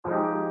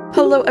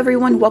Hello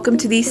everyone, welcome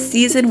to the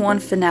season 1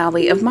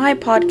 finale of my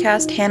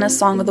podcast, Hannah's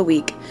Song of the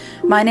Week.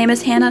 My name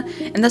is Hannah,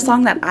 and the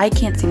song that I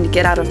can't seem to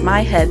get out of my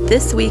head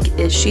this week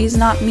is She's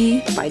Not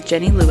Me by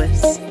Jenny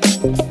Lewis.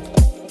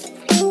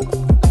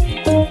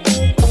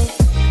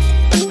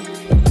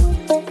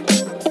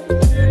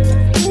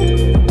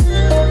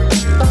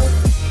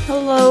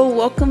 Hello,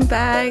 welcome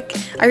back.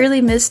 I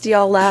really missed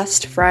y'all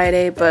last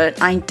Friday,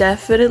 but I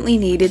definitely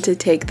needed to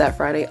take that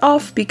Friday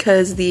off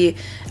because the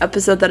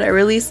episode that I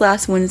released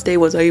last Wednesday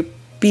was a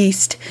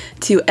beast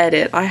to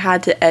edit. I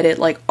had to edit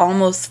like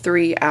almost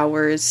 3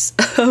 hours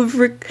of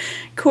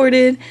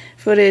recorded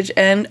footage,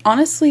 and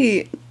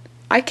honestly,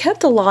 I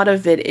kept a lot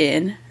of it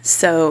in,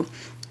 so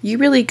you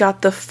really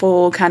got the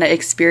full kind of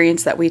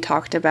experience that we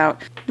talked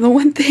about. The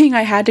one thing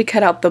I had to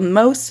cut out the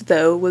most,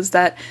 though, was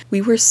that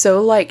we were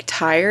so,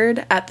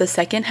 tired at the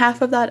second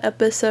half of that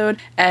episode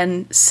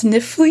and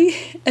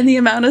sniffly, and the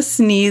amount of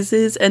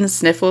sneezes and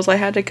sniffles I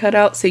had to cut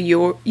out so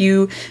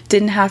you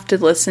didn't have to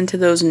listen to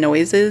those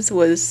noises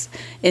was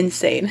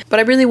insane. But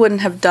I really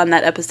wouldn't have done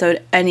that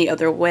episode any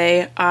other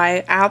way.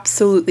 I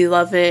absolutely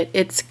love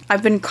it.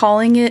 I've been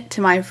calling it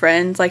to my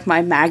friends like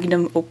my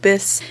magnum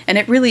opus, and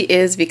it really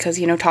is because,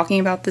 talking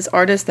about this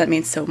artist that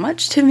means so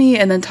much to me,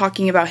 and then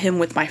talking about him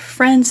with my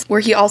friends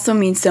where he also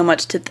means so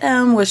much to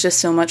them was just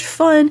so much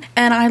fun.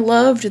 And I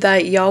loved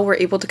that y'all were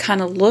able to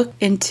kind of look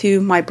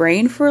into my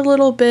brain for a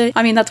little bit.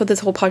 I mean, that's what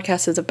this whole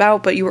podcast is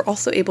about, but you were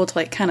also able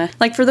to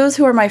for those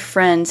who are my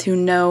friends who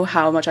know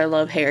how much I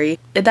love Harry,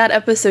 in that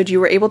episode you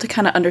were able to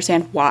kind of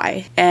understand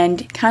why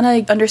and kind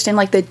of understand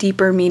the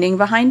deeper meaning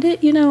behind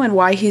it, and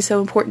why he's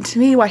so important to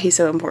me, why he's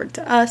so important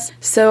to us.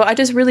 So I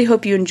just really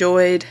hope you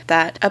enjoyed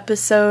that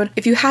episode.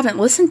 If you haven't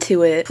listened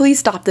to it, please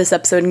stop this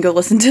episode and go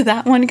listen to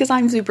that one because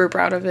I'm super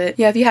proud of it.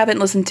 Yeah, if you haven't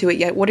listened to it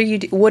yet, what are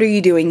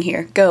you doing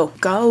here? Go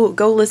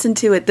listen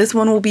to it. This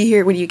one will be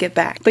here when you get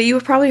back. But you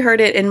have probably heard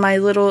it in my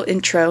little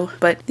intro.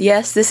 But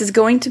yes, this is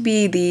going to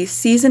be the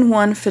season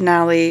 1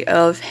 finale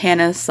of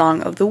Hannah's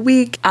Song of the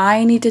Week.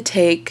 I need to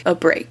take a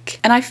break.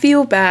 And I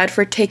feel bad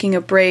for taking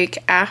a break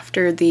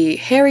after the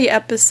Harry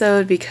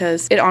episode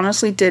because it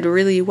honestly did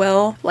really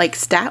well,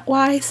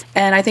 stat-wise.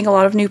 And I think a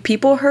lot of new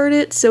people heard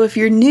it. So if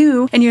you're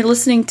new and you're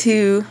listening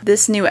to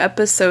this new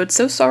episode,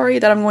 so sorry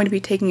that I'm going to be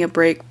taking a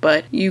break,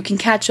 but you can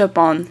catch up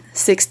on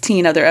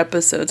 16 other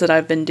episodes that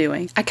I've been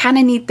doing. I kind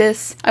of need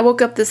this. I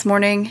woke up this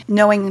morning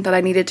knowing that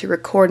I needed to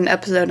record an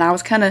episode, and I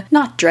was kind of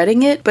not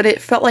dreading it, but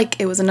it felt like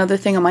it was another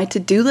thing on my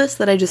to-do list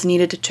that I just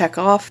needed to check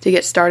off to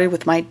get started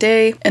with my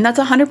day. And that's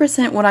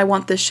 100% what I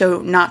want this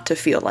show not to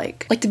feel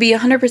like. To be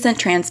 100%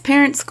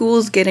 transparent,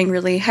 school's getting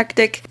really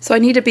hectic, so I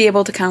need to be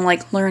able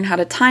to learn how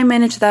to time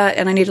manage that,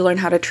 and I need to learn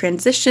how to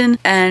transition,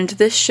 and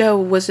this show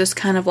was just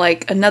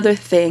another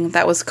thing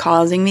that was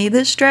causing me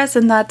this stress,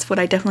 and that's what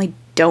I definitely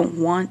don't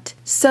want.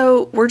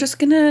 So we're just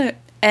gonna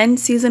end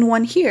season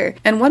 1 here.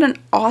 And what an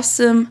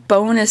awesome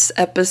bonus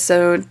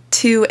episode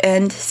to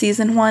end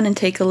season 1 and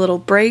take a little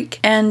break.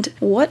 And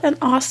what an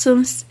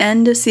awesome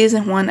end of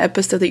season 1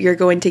 episode that you're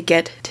going to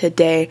get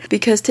today.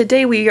 Because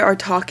today we are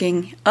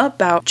talking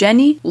about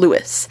Jenny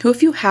Lewis, who,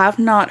 if you have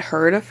not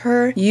heard of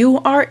her, you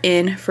are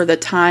in for the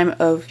time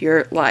of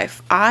your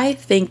life. I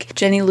think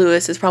Jenny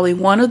Lewis is probably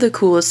one of the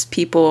coolest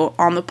people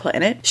on the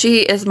planet.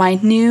 She is my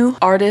new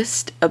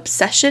artist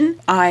obsession.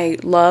 I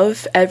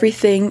love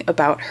everything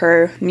about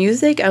her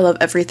music. I love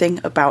everything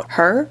about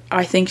her.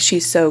 I think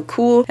she's so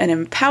cool and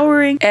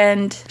empowering,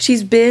 and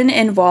she's been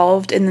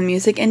involved in the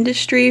music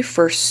industry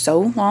for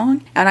so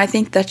long, and I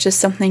think that's just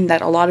something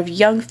that a lot of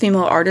young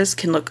female artists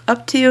can look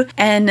up to,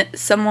 and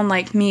someone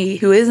like me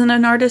who isn't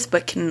an artist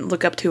but can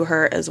look up to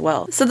her as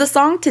well. So the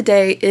song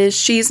today is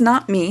She's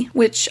Not Me,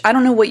 which I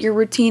don't know what your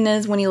routine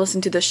is when you listen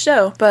to the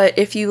show, but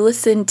if you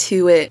listen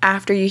to it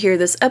after you hear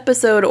this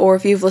episode, or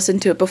if you've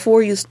listened to it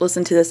before you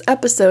listen to this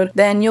episode,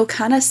 then you'll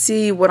kind of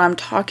see what I'm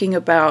talking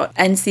about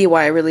and see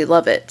why I really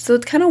love it. So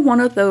it's kind of one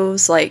of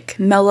those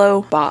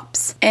mellow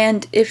bops.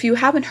 And if you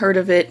haven't heard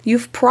of it,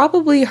 you've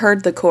probably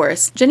heard the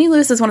chorus. Jenny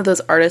Lewis is one of those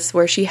artists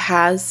where she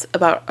has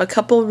about a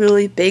couple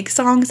really big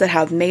songs that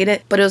have made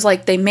it, but it was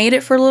they made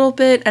it for a little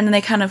bit and then they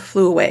kind of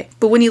flew away.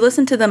 But when you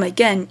listen to them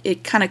again,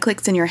 it kind of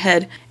clicks in your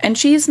head. And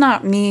She's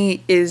Not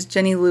Me is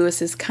Jenny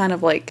Lewis's kind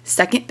of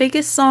second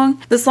biggest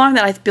song. The song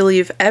that I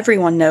believe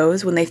everyone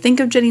knows when they think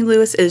of Jenny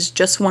Lewis is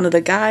Just One of the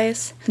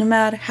Guys. No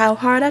matter how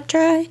hard I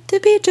try to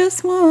be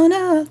just one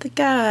of the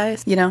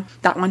guys.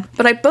 That one.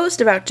 But I boast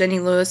about Jenny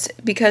Lewis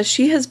because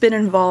she has been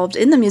involved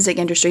in the music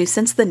industry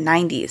since the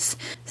 90s.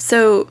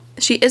 So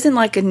she isn't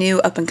a new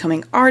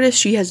up-and-coming artist.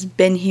 She has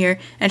been here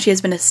and she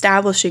has been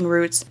establishing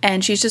roots,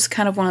 and she's just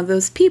kind of one of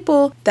those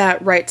people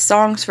that writes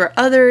songs for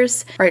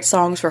others, writes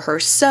songs for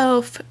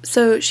herself.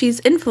 So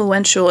she's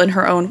influential in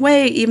her own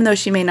way, even though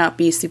she may not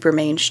be super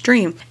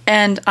mainstream.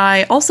 And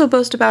I also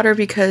boast about her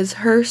because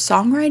her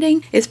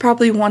songwriting is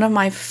probably one of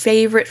my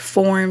favorite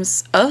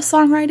forms of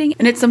songwriting,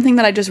 and it's something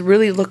that I just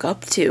really look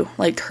up to.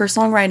 Her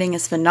songwriting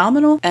is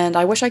phenomenal, and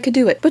I wish I could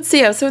do it. But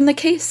so in the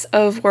case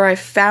of where I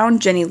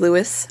found Jenny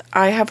Lewis,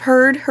 I have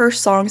heard her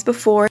songs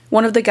before.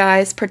 One of the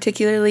guys,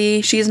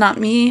 particularly She's Not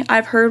Me,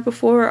 I've heard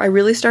before. I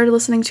really started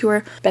listening to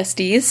her.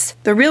 Besties.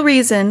 The real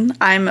reason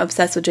I'm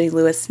obsessed with Jenny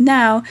Lewis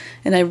now,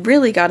 and I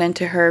really got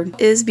into her,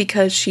 is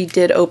because she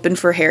did open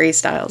for Harry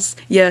Styles.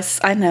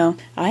 Yes, I know.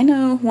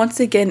 Once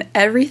again,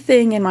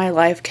 everything in my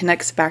life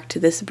connects back to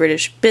this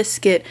British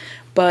biscuit,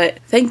 but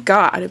thank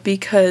God,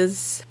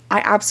 because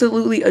I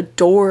absolutely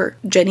adore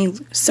Jenny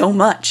so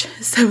much.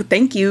 So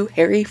thank you,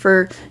 Harry,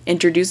 for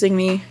introducing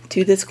me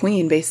to this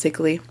queen,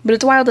 basically. But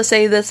it's wild to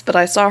say this, but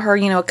I saw her,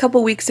 a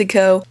couple weeks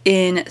ago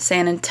in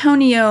San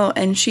Antonio,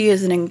 and she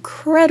is an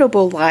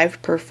incredible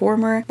live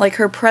performer. Like,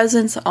 her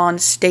presence on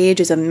stage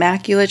is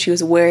immaculate. She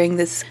was wearing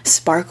this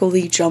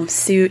sparkly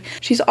jumpsuit.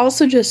 She's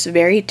also just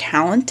very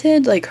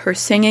talented. Like, her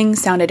singing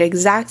sounded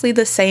exactly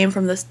the same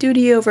from the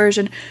studio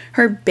version.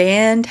 Her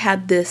band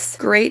had this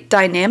great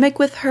dynamic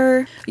with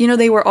her.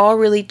 They were all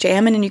really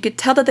jamming, and you could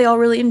tell that they all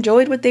really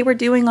enjoyed what they were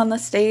doing on the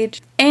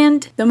stage.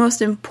 And the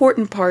most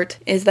important part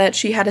is that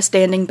she had a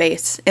standing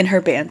bass in her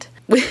band.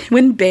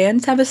 When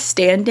bands have a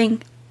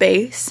standing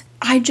bass,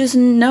 I just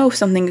know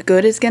something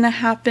good is gonna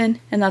happen,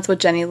 and that's what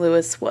Jenny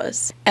Lewis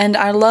was. And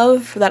I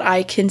love that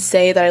I can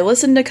say that I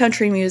listen to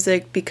country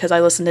music because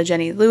I listen to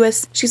Jenny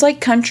Lewis. She's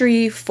like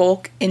country,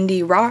 folk,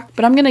 indie rock,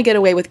 but I'm gonna get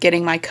away with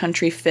getting my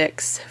country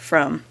fix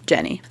from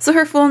Jenny. So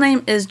her full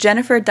name is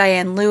Jennifer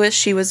Diane Lewis.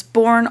 She was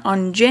born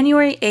on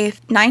January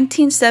 8th,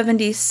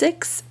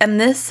 1976, and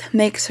this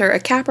makes her a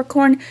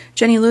Capricorn.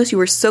 Jenny Lewis, you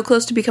were so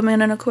close to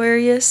becoming an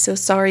Aquarius, so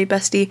sorry,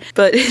 bestie.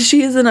 But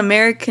she is an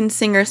American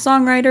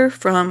singer-songwriter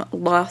from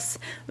Las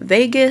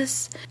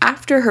Vegas.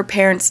 After her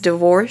parents'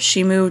 divorce,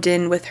 she moved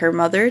in with her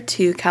mother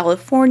to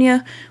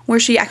California, where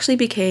she actually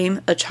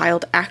became a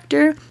child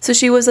actor. So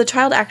she was a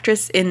child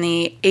actress in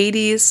the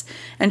 80s,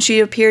 and she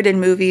appeared in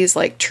movies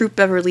like Troop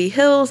Beverly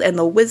Hills and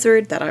The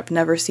Wizard that I've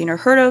never seen or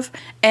heard of,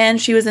 and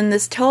she was in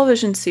this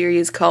television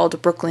series called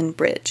Brooklyn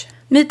Bridge.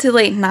 Mid to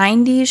late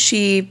 90s,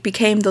 she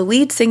became the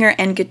lead singer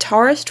and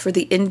guitarist for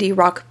the indie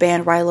rock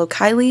band Rilo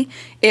Kiley.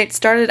 It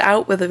started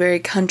out with a very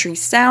country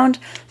sound,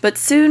 but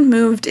soon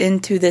moved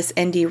into this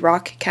indie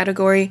rock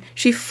category.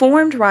 She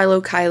formed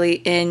Rilo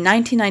Kiley in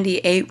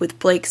 1998 with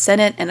Blake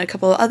Sennett and a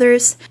couple of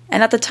others,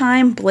 and at the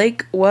time,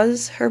 Blake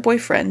was her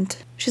boyfriend.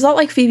 She's a lot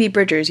like Phoebe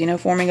Bridgers,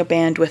 forming a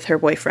band with her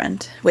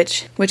boyfriend,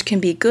 which can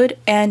be good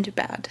and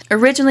bad.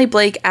 Originally,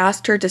 Blake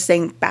asked her to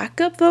sing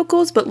backup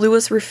vocals, but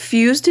Lewis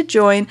refused to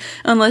join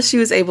unless she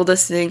was able to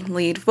sing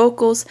lead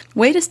vocals.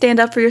 Way to stand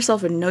up for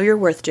yourself and know your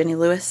worth, Jenny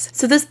Lewis.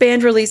 So this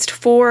band released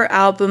 4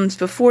 albums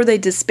before they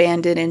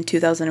disbanded in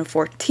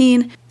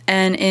 2014.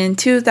 And in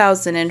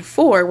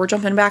 2004, we're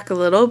jumping back a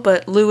little,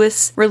 but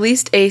Lewis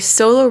released a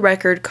solo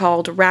record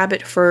called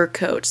Rabbit Fur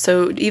Coat.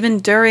 So even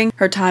during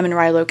her time in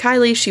Rilo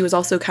Kiley, she was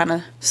also kind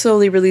of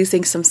slowly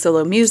releasing some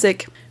solo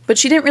music. But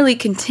she didn't really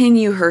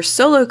continue her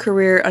solo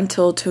career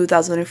until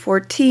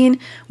 2014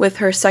 with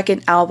her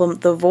second album,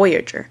 The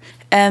Voyager.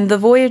 And The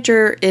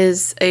Voyager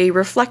is a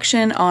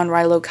reflection on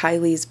Rilo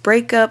Kiley's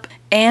breakup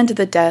and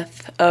the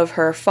death of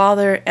her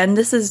father, and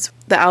this is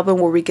the album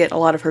where we get a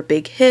lot of her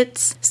big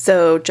hits.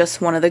 So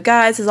Just One of the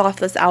Guys is off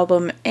this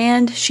album,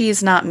 and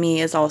She's Not Me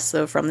is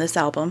also from this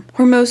album.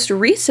 Her most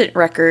recent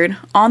record,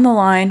 On the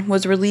Line,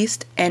 was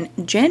released in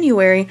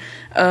January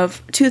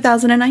of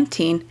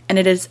 2019, and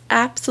it is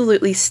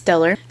absolutely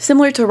stellar.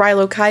 Similar to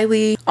Rilo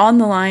Kiley, On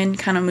the Line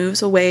kind of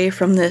moves away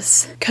from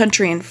this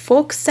country and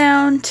folk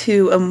sound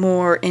to a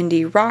more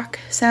indie rock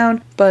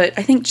sound, but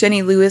I think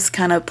Jenny Lewis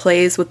kind of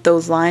plays with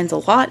those lines a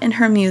lot in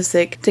her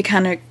music to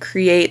kind of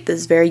create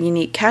this very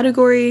unique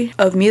category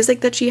of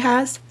music that she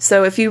has.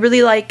 So if you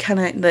really like kind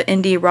of the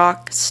indie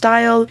rock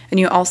style, and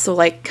you also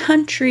like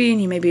country,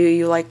 and maybe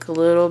you like a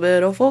little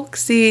bit of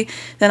folksy,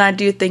 then I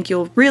do think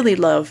you'll really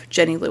love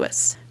Jenny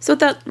Lewis. So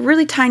with that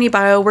really tiny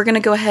bio, we're going to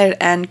go ahead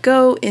and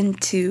go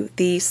into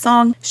the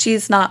song,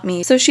 She's Not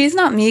Me. So She's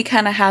Not Me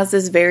kind of has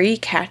this very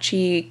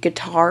catchy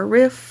guitar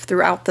riff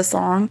throughout the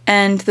song,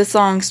 and the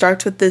song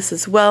starts with this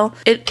as well.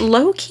 It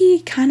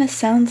low-key kind of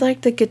sounds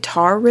like the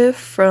guitar riff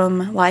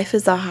from Life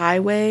is a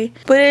Highway,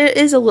 but it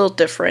is a little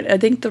different. I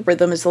think the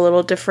rhythm is a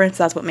little different,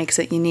 so that's what makes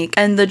it unique.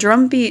 And the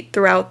drum beat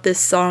throughout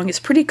this song is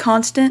pretty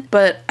constant,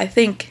 but I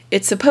think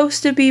it's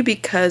supposed to be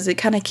because it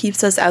kind of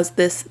keeps us as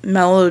this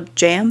mellow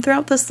jam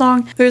throughout the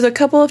song. There's a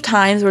couple of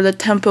times where the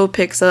tempo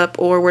picks up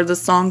or where the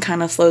song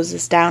kind of slows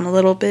us down a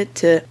little bit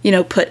to,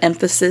 put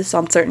emphasis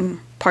on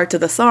certain parts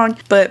of the song,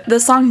 but the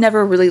song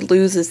never really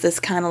loses this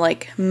kind of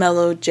like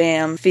mellow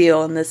jam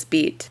feel in this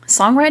beat.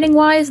 Songwriting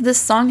wise,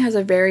 this song has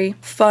a very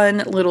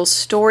fun little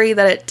story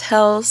that it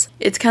tells.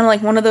 It's kind of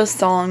like one of those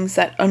songs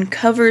that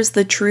uncovers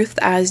the truth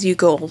as you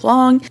go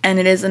along, and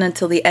it isn't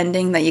until the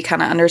ending that you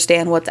kind of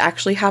understand what's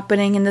actually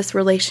happening in this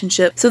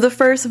relationship. So the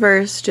first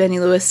verse,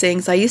 Jenny Lewis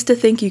sings, "I used to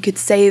think you could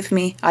save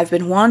me. I've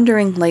been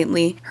wandering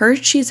lately.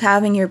 Heard she's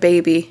having your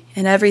baby.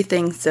 and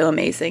everything's so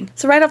amazing.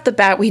 So right off the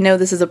bat, we know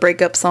this is a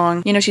breakup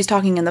song. You know, she's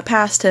talking in the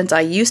past tense.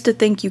 I used to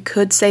think you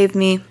could save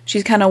me.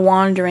 She's kind of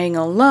wandering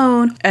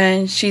alone,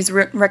 and she's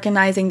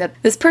recognizing that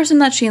this person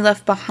that she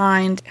left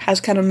behind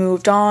has kind of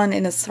moved on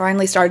and is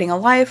finally starting a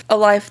life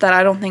that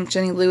I don't think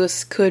Jenny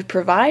Lewis could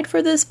provide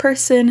for this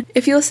person.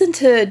 If you listen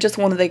to Just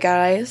One of the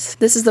Guys,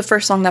 this is the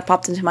first song that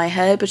popped into my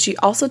head, but she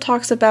also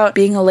talks about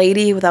being a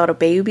lady without a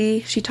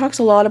baby. She talks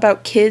a lot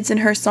about kids in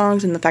her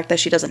songs and the fact that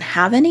she doesn't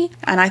have any,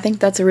 and I think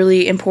that's a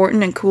really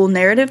important and cool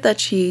narrative that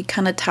she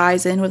kind of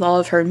ties in with all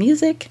of her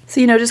music.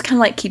 So, you know, just kind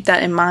of like keep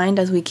that in mind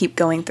as we keep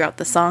going throughout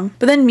the song.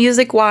 But then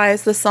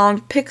music-wise, the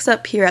song picks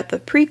up here at the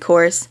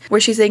pre-chorus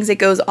where she sings it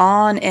goes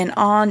on and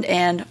on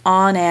and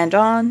on and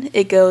on.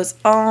 It goes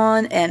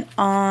on and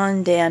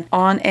on and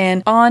on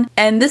and on.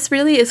 And this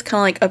really is kind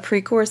of like a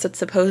pre-chorus that's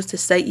supposed to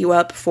set you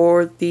up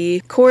for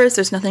the chorus.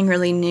 There's nothing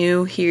really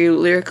new here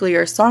lyrically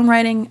or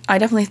songwriting. I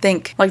definitely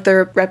think like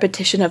the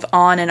repetition of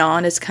on and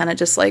on is kind of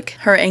just like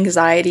her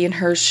anxiety and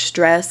her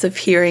stress of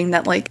hearing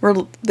that like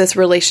this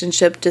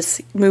relationship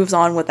just moves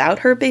on without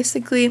her,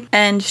 basically.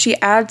 And she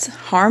adds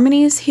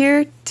harmonies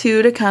here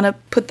too to kind of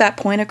put that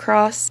point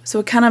across. So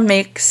it kind of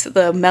makes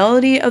the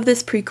melody of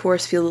this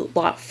pre-chorus feel a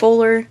lot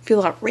fuller, feel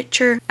a lot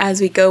richer as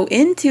we go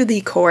into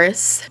the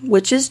chorus,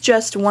 which is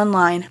just one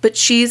line, but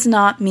she's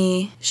not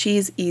me,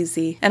 she's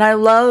easy. And I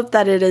love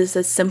that it is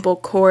a simple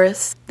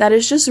chorus that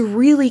is just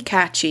really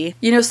catchy.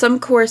 You know, some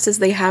choruses,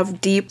 they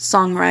have deep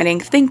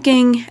songwriting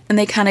thinking, and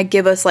they kind of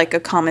give us like a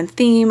common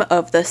theme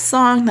of the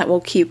song that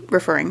we'll keep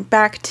referring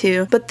back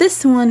to. But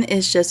this one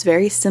is just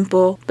very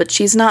simple, but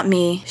she's not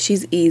me,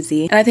 she's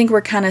easy. And I think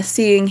we're kind of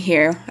seeing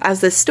here, as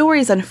the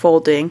story's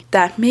unfolding,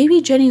 that maybe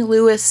Jenny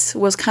Lewis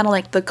was kind of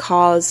like the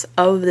cause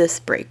of this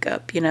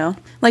breakup, you know?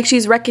 Like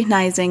she's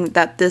recognizing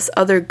that this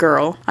other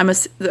girl, I'm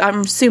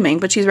assuming,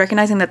 but she's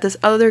recognizing that this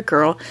other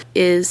girl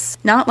is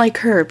not like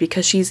her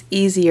because she's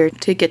easier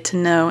to get to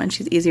know and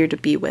she's easier to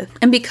be with.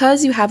 And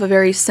because you have a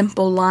very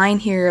simple line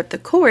here at the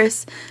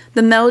chorus,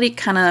 the melody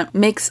kind of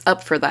makes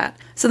up for that.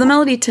 So the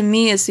melody to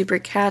me is super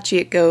catchy.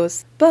 It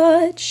goes,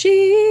 but she's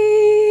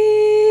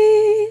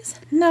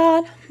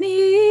not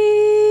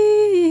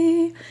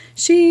me,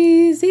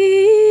 she's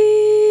easy.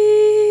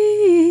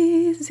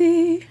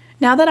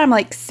 Now that I'm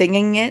like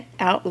singing it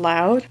out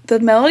loud, the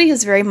melody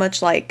is very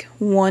much like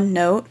one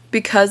note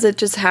because it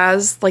just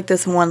has like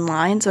this one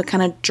line, so it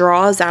kind of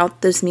draws out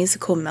this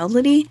musical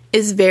melody.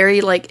 Is very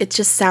like, it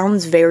just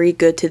sounds very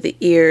good to the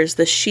ears.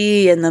 The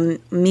she and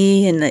the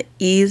me and the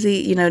easy,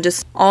 you know,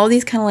 just all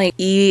these kind of like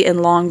E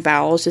and long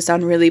vowels just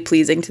sound really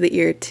pleasing to the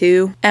ear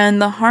too.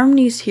 And the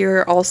harmonies here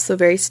are also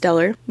very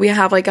stellar. We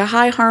have like a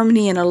high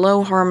harmony and a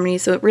low harmony,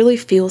 so it really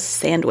feels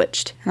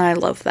sandwiched, and I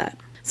love that.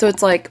 So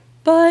it's like,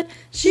 but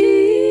she's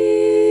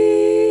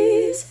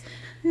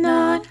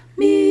not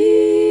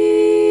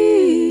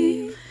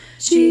me,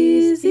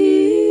 she's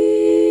easy.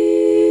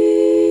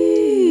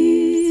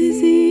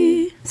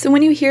 So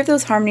when you hear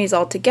those harmonies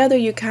all together,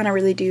 you kind of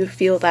really do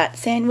feel that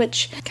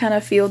sandwich kind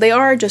of feel. They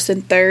are just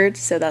in thirds,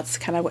 so that's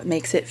kind of what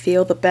makes it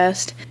feel the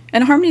best.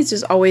 And harmonies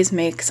just always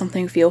make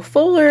something feel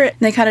fuller, and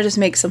they kind of just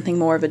make something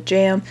more of a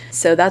jam.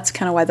 So that's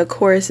kind of why the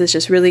chorus is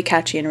just really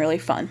catchy and really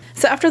fun.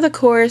 So after the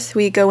chorus,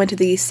 we go into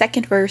the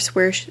second verse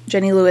where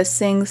Jenny Lewis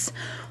sings,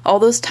 all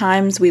those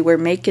times we were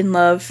making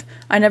love,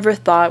 I never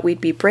thought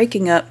we'd be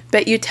breaking up,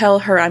 bet you tell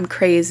her I'm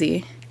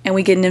crazy. And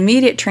we get an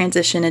immediate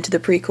transition into the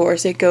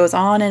pre-chorus. It goes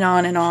on and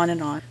on and on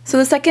and on. So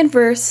the second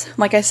verse,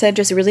 like I said,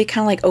 just really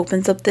kind of like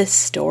opens up this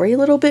story a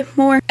little bit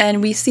more.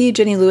 And we see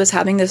Jenny Lewis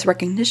having this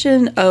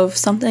recognition of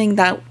something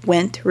that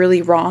went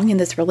really wrong in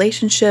this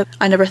relationship.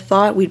 I never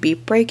thought we'd be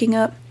breaking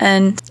up.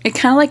 And it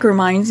kind of like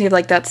reminds me of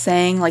like that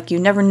saying, like you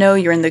never know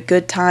you're in the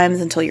good times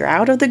until you're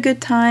out of the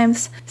good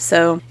times.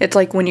 So it's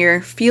like when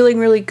you're feeling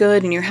really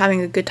good and you're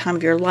having a good time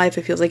of your life,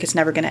 it feels like it's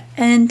never going to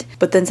end.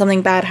 But then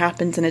something bad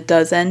happens and it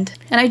does end.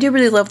 And I do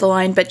really love the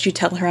line, bet you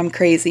tell her I'm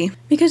crazy,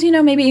 because, you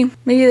know, maybe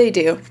they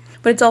do,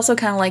 but it's also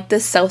kind of like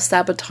this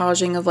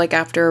self-sabotaging of like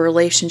after a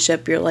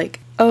relationship, you're like,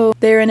 oh,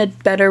 they're in a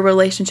better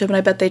relationship and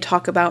I bet they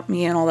talk about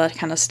me and all that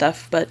kind of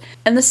stuff.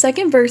 And the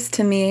second verse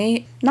to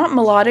me, not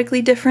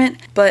melodically different,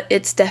 but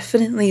it's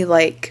definitely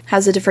like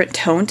has a different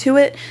tone to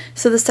it.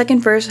 So the second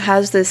verse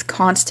has this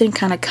constant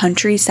kind of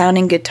country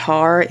sounding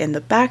guitar in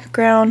the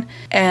background,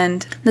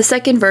 and the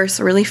second verse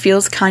really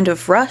feels kind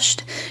of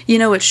rushed. You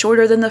know, it's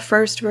shorter than the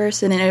first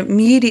verse, and it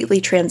immediately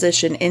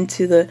transitions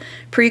into the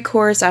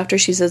pre-chorus after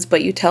she says,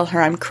 but you tell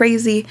her I'm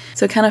crazy.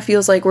 So it kind of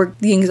feels like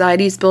the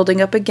anxiety is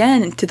building up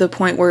again to the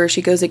point where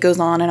she goes, it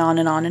goes on and on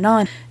and on and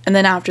on. And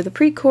then after the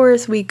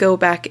pre-chorus, we go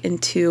back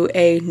into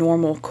a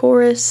normal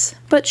chorus.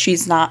 But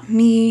she's not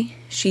me,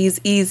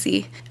 she's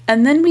easy.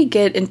 And then we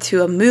get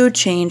into a mood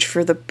change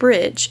for the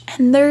bridge.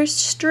 And there's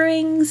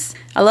strings.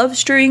 I love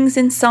strings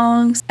in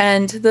songs.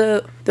 And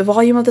the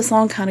volume of the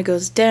song kind of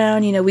goes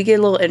down. You know, we get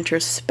a little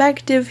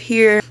introspective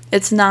here.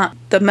 It's not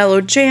the mellow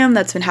jam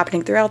that's been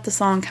happening throughout the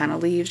song kind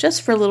of leaves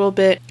just for a little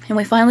bit. And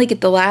we finally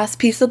get the last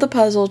piece of the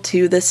puzzle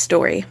to this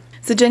story.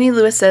 So Jenny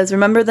Lewis says,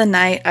 remember the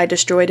night I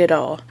destroyed it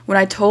all. When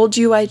I told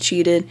you I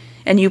cheated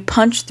and you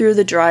punched through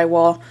the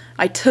drywall,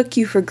 I took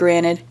you for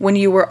granted when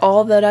you were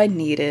all that I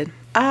needed.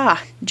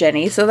 Ah,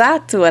 Jenny, so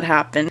that's what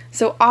happened.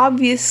 So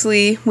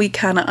obviously we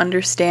kind of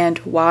understand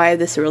why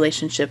this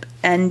relationship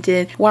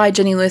ended, why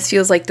Jenny Lewis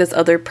feels like this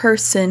other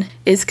person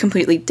is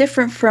completely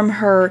different from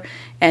her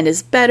and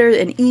is better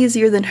and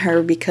easier than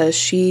her because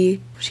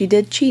she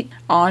did cheat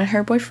on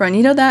her boyfriend.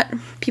 You know that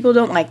people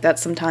don't like that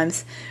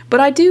sometimes. But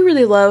I do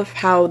really love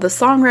how the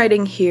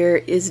songwriting here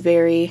is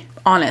very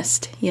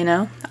honest, you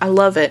know? I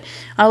love it.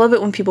 I love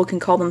it when people can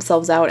call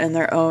themselves out in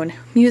their own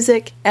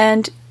music.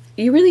 And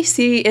you really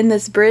see in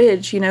this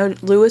bridge, you know,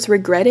 Lewis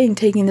regretting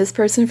taking this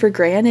person for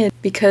granted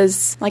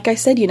because, like I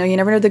said, you know, you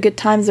never know the good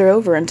times are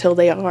over until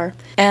they are.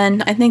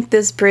 And I think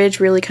this bridge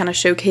really kind of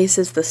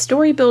showcases the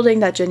story building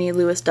that Jenny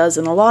Lewis does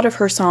in a lot of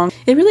her songs.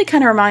 It really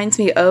kind of reminds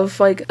me of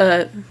like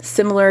a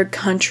similar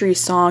country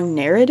song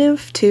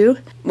narrative too,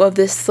 of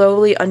this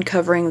slowly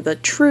uncovering the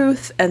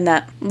truth and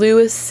that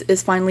Lewis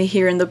is finally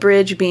here in the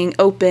bridge being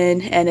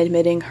open and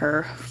admitting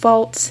her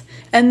faults.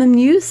 And the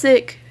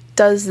music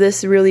does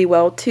this really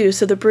well too.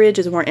 So the bridge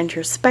is more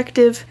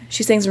introspective.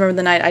 She sings Remember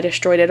the Night I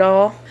Destroyed It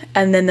All,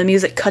 and then the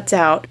music cuts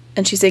out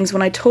and she sings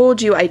When I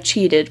Told You I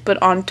Cheated. But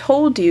on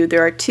Told You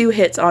there are two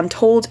hits, on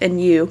Told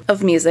and You,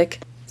 of music.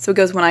 So it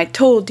goes, when I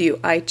told you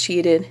I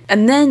cheated.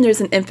 And then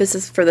there's an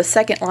emphasis for the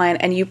second line,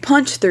 and you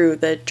punch through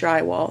the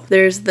drywall.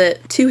 There's the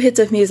two hits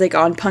of music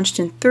on punched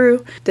and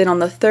through. Then on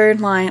the third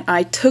line,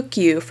 I took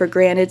you for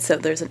granted. So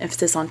there's an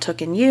emphasis on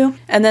took and you.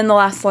 And then the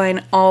last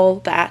line,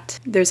 all that.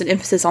 There's an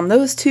emphasis on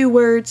those two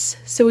words.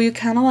 So you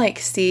kind of like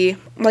see,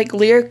 like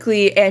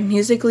lyrically and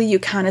musically, you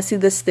kind of see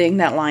this thing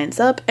that lines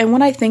up. And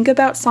when I think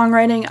about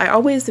songwriting, I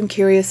always am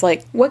curious,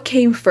 like, what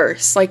came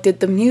first? Like,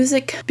 did the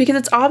music, because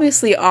it's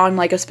obviously on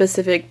like a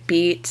specific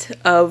beat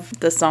of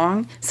the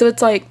song. So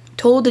it's like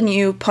told and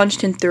you,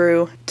 punched and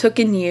through, took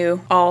and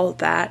you, all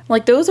that.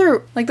 Like those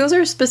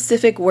are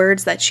specific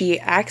words that she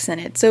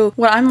accented. So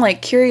what I'm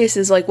like curious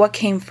is like what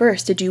came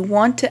first? Did you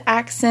want to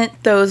accent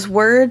those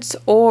words,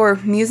 or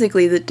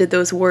musically did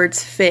those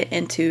words fit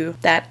into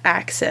that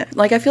accent?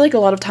 Like I feel like a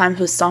lot of times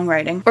with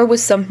songwriting or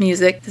with some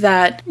music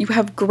that you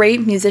have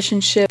great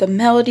musicianship, the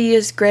melody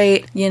is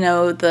great, you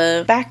know,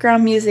 the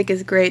background music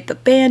is great, the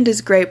band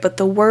is great, but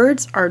the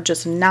words are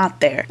just not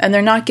there and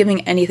they're not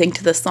giving anything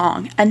to the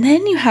song. And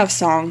then you have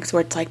songs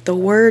where it's like the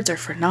words are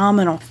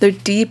phenomenal. They're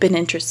deep and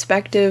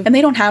introspective, and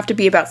they don't have to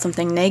be about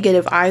something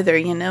negative either,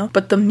 you know?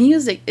 But the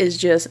music is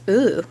just,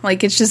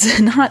 like it's just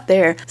not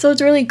there. So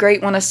it's really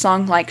great when a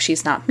song like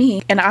She's Not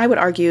Me, and I would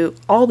argue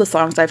all the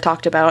songs I've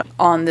talked about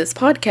on this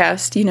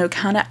podcast, you know,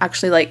 kind of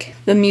actually like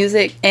the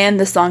music and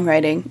the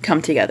songwriting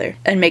come together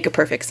and make a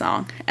perfect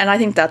song. And I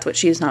think that's what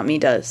She's Not Me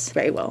does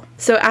very well.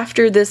 So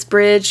after this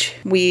bridge,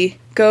 we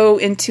go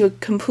into a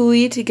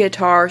complete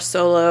guitar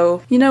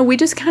solo. You know, we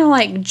just kind of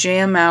like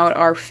jam out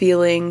our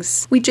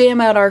feelings. We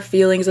jam out our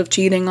feelings of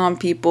cheating on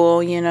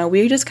people, you know,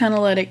 we just kind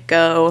of let it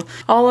go.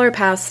 All our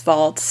past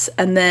faults.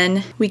 And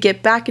then we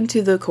get back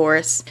into the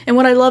chorus. And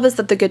what I love is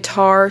that the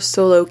guitar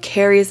solo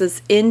carries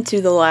us into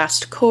the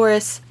last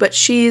chorus. But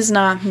she's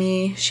not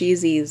me,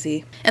 she's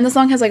easy. And the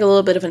song has like a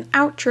little bit of an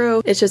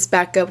outro. It's just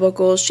backup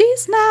vocals.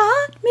 She's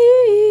not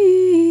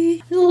me.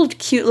 A little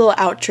cute little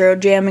outro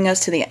jamming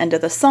us to the end of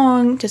the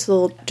song.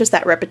 Just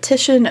that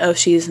repetition of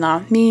She's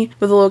Not Me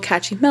with a little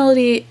catchy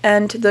melody,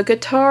 and the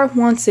guitar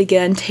once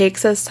again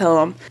takes us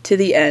home to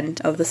the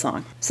end of the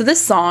song. So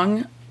this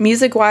song,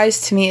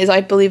 music-wise, to me, I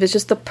believe is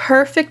just the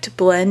perfect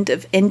blend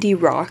of indie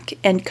rock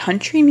and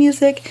country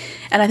music,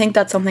 and I think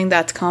that's something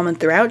that's common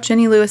throughout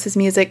Jenny Lewis's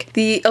music.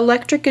 The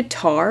electric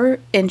guitar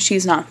in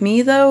She's Not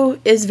Me, though,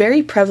 is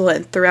very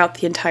prevalent throughout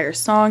the entire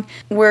song,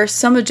 where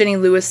some of Jenny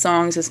Lewis'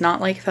 songs is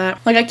not like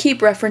that. Like, I keep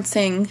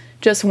referencing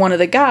Just One of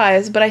the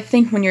Guys, but I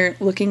think when you're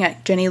looking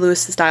at Jenny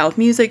Lewis's style of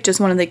music, Just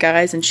One of the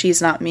Guys and She's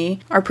Not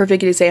Me are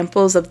perfect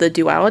examples of the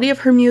duality of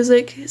her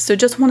music. So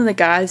Just One of the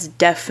Guys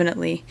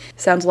definitely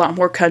sounds a lot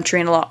more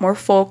country and a lot more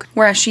folk,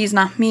 whereas She's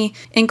Not Me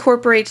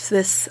incorporates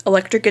this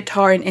electric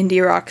guitar and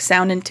indie rock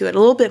sound into it a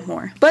little bit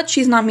more. But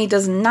She's Not Me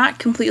does not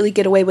completely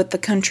get away with the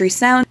country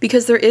sound,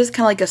 because there is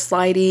kind of like a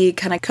slidey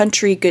kind of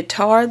country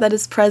guitar that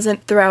is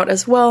present throughout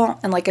as well.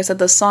 And like I said,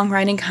 the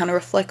songwriting kind of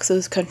reflects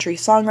those country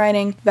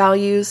songwriting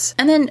values.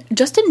 And then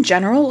just in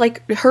general,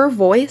 like her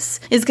voice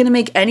is gonna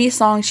make any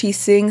song she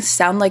sings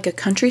sound like a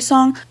country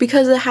song,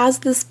 because it has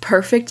this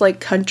perfect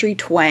like country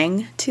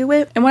twang to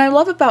it. And what I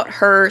love about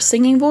her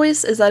singing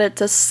voice is that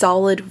it's a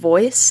solid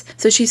voice.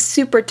 So she's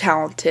super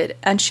talented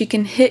and she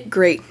can hit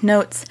great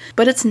notes,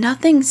 but it's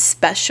nothing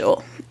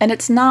special. And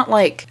it's not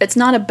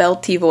a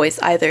belty voice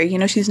either. You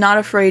know, she's not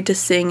afraid to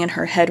sing in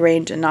her head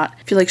range and not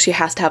feel like she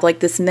has to have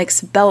like this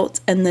mixed belt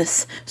and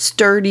this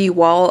sturdy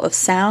wall of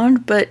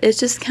sound, but it's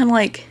just kind of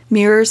like,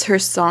 mirrors her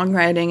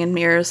songwriting and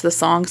mirrors the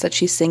songs that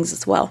she sings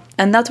as well.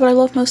 And that's what I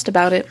love most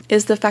about it,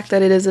 is the fact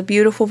that it is a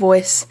beautiful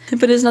voice,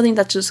 but it's nothing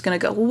that's just gonna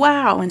go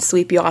wow and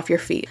sweep you off your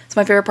feet. So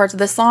my favorite parts of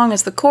this song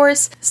is the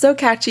chorus, so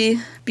catchy,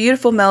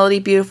 beautiful melody,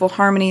 beautiful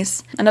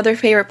harmonies. Another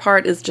favorite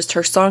part is just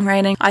her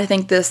songwriting. I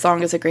think this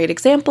song is a great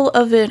example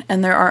of it,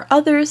 and there are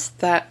others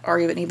that are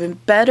even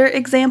better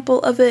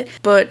example of it,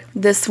 but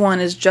this one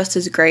is just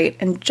as great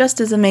and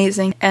just as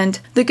amazing, and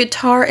the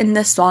guitar in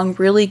this song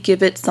really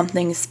give it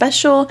something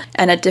special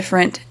and a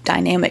different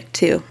dynamic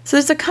too. So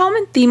there's a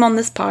common theme on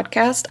this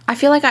podcast. I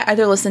feel like I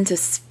either listen to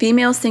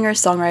female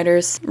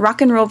singer-songwriters,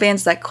 rock and roll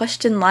bands that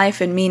question life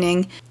and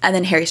meaning, and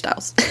then Harry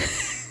Styles.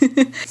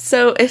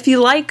 So if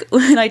you like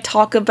when I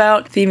talk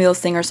about female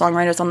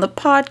singer-songwriters on the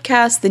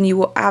podcast, then you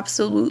will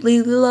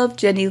absolutely love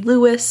Jenny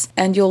Lewis,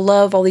 and you'll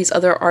love all these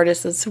other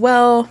artists as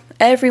well.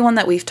 Everyone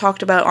that we've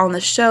talked about on the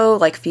show,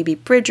 like Phoebe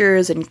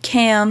Bridgers and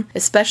Cam,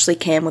 especially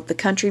Cam with the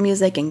country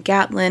music, and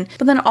Gatlin,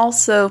 but then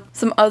also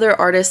some other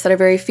artists that are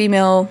very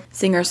female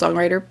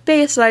singer-songwriter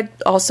based that I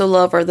also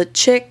love are the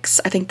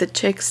Chicks. I think the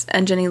Chicks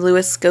and Jenny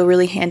Lewis go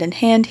really hand in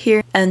hand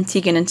here, and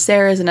Tegan and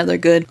Sara is another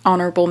good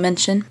honorable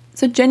mention.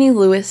 So Jenny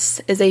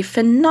Lewis is a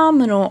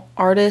phenomenal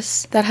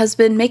artist that has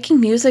been making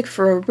music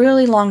for a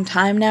really long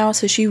time now,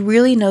 so she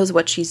really knows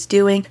what she's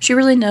doing. She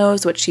really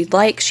knows what she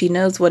likes. She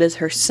knows what is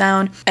her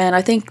sound, and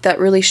I think that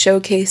really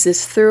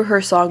showcases through her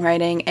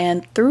songwriting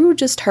and through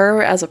just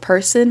her as a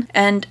person,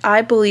 and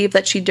I believe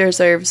that she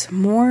deserves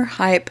more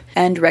hype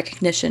and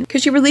recognition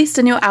because she released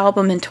a new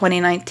album in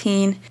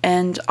 2019,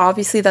 and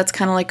obviously that's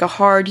kind of like a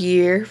hard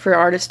year for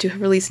artists to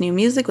release new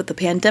music with the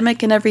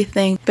pandemic and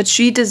everything, but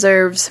she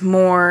deserves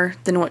more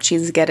than what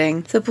she's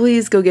getting. So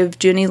please go give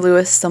Jenny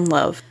Lewis some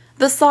love.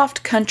 The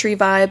soft country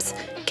vibes,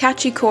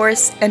 catchy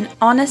chorus, and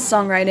honest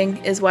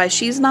songwriting is why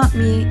She's Not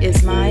Me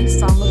is my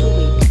song of the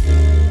week.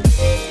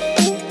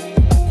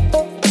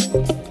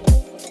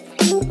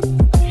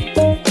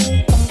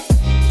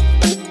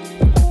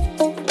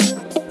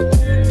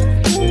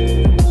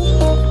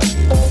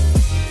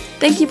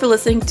 Thank you for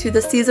listening to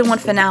the season 1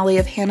 finale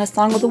of Hannah's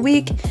Song of the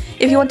Week.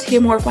 If you want to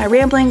hear more of my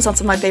ramblings on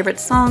some of my favorite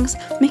songs,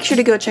 make sure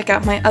to go check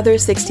out my other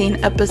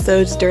 16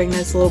 episodes during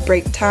this little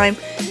break time.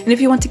 And if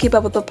you want to keep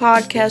up with the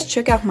podcast,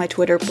 check out my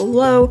Twitter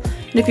below.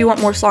 And if you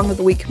want more Song of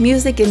the Week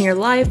music in your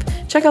life,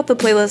 check out the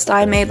playlist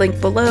I made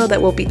linked below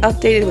that will be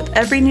updated with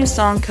every new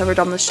song covered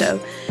on the show.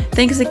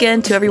 Thanks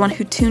again to everyone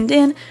who tuned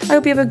in. I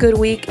hope you have a good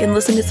week and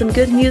listen to some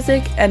good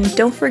music. And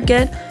don't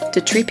forget to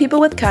treat people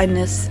with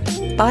kindness.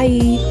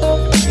 Bye!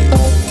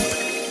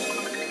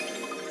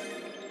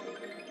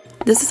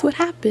 This is what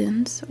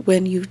happens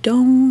when you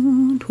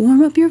don't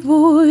warm up your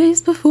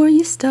voice before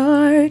you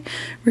start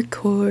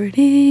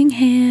recording,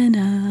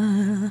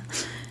 Hannah.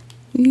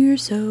 You're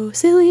so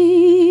silly.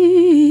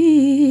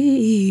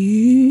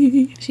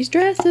 She's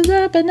dressed as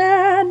a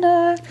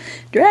banana,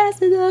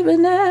 dressed as a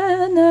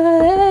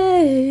banana.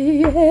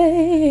 Hey,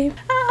 hey.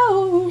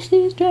 Oh,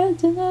 she's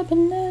dressed as a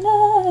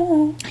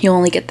banana. You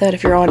only get that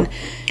if you're on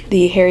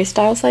the Harry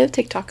Styles side of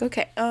TikTok.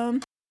 Okay,